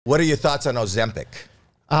What are your thoughts on Ozempic?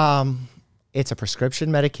 It's a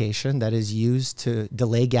prescription medication that is used to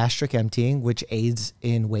delay gastric emptying, which aids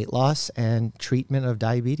in weight loss and treatment of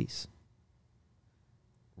diabetes.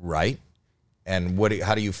 Right. And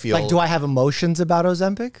how do you feel? Like, do I have emotions about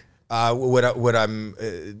Ozempic?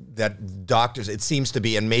 That doctors, it seems to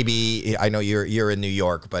be, and maybe, I know you're in New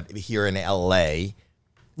York, but here in LA.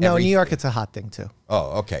 No, in New York, it's a hot thing too.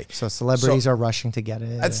 Oh, okay. So celebrities are rushing to get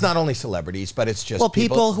it. It's not only celebrities, but it's just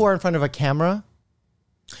people who are in front of a camera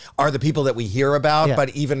are the people that we hear about. Yeah.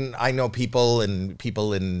 But even I know people in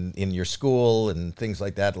your school and things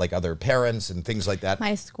like that, like other parents and things like that.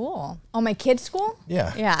 My school. Oh, my kid's school?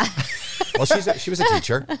 Yeah. Yeah. Well, she was a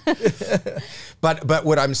teacher. But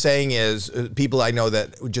what I'm saying is people I know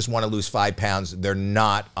that just want to lose 5 pounds, they're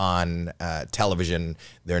not on television,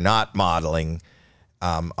 they're not modeling,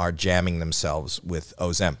 are jamming themselves with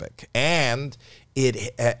Ozempic. And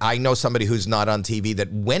I know somebody who's not on TV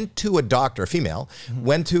that went to a doctor, a female,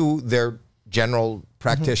 went to their general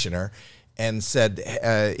practitioner and said,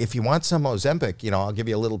 if you want some Ozempic, I'll give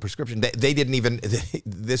you a little prescription. They didn't even,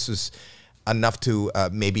 this was enough to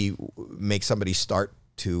maybe make somebody start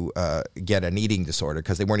to get an eating disorder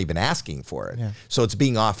because they weren't even asking for it. Yeah. So it's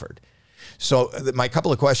being offered. So my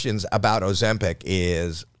couple of questions about Ozempic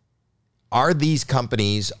is, are these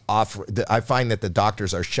companies offer? I find that the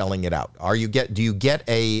doctors are shelling it out. Do you get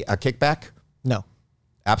a kickback? No.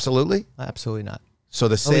 Absolutely? Absolutely not. So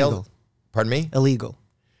the sale, Illegal. Pardon me? Illegal.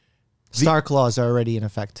 Stark laws are already in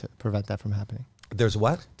effect to prevent that from happening. There's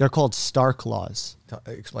what? They're called Stark laws.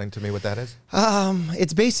 Explain to me what that is.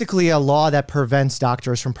 It's basically a law that prevents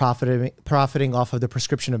doctors from profiting off of the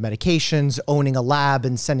prescription of medications, owning a lab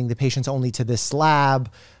and sending the patients only to this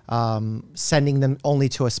lab, sending them only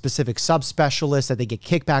to a specific subspecialist that they get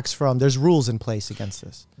kickbacks from. There's rules in place against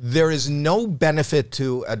this. There is no benefit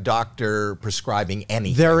to a doctor prescribing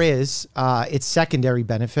anything. There is. It's secondary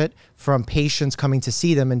benefit from patients coming to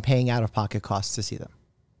see them and paying out-of-pocket costs to see them.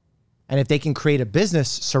 And if they can create a business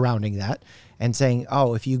surrounding that and saying,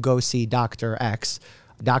 oh, if you go see Dr. X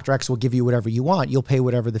will give you whatever you want. You'll pay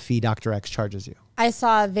whatever the fee Dr. X charges you. I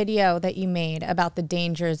saw a video that you made about the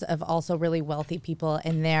dangers of also really wealthy people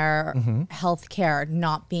and their health care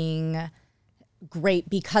not being great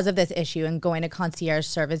because of this issue and going to concierge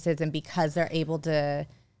services and because they're able to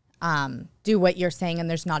do what you're saying and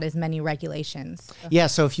there's not as many regulations. Yeah,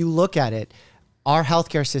 so if you look at it, our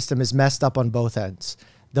healthcare system is messed up on both ends.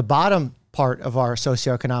 The bottom part of our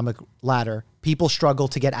socioeconomic ladder, people struggle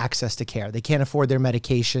to get access to care. They can't afford their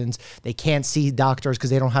medications. They can't see doctors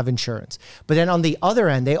because they don't have insurance. But then on the other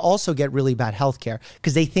end, they also get really bad health care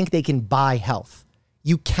because they think they can buy health.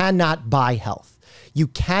 You cannot buy health. You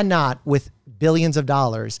cannot, with billions of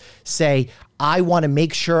dollars, say, I want to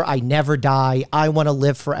make sure I never die. I want to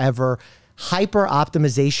live forever.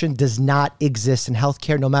 Hyper-optimization does not exist in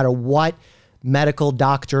healthcare, no matter what medical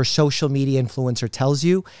doctor, social media influencer tells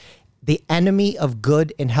you. The enemy of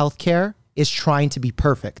good in healthcare is trying to be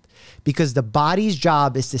perfect because the body's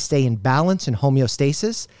job is to stay in balance and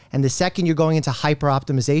homeostasis. And the second you're going into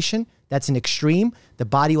hyper-optimization, that's an extreme, the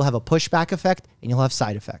body will have a pushback effect and you'll have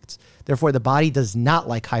side effects. Therefore, the body does not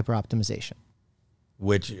like hyper-optimization.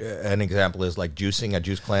 Which an example is like juicing, a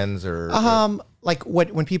juice cleanse, or like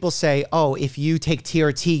when people say, oh, if you take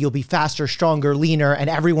TRT, you'll be faster, stronger, leaner, and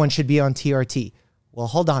everyone should be on TRT. Well,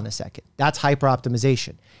 hold on a second. That's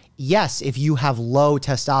hyper-optimization. Yes, if you have low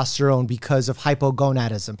testosterone because of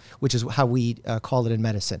hypogonadism, which is how we call it in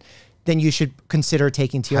medicine, then you should consider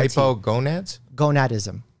taking TRT. Hypogonads?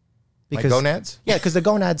 Gonadism. Because, like gonads? Yeah, because the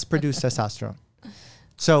gonads produce testosterone.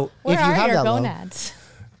 So Where if you are have your that gonads?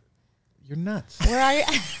 You're nuts. Where are you?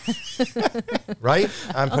 Right?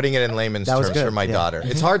 I'm putting it in layman's terms for my daughter.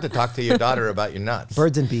 It's hard to talk to your daughter about your nuts.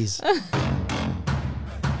 Birds and bees.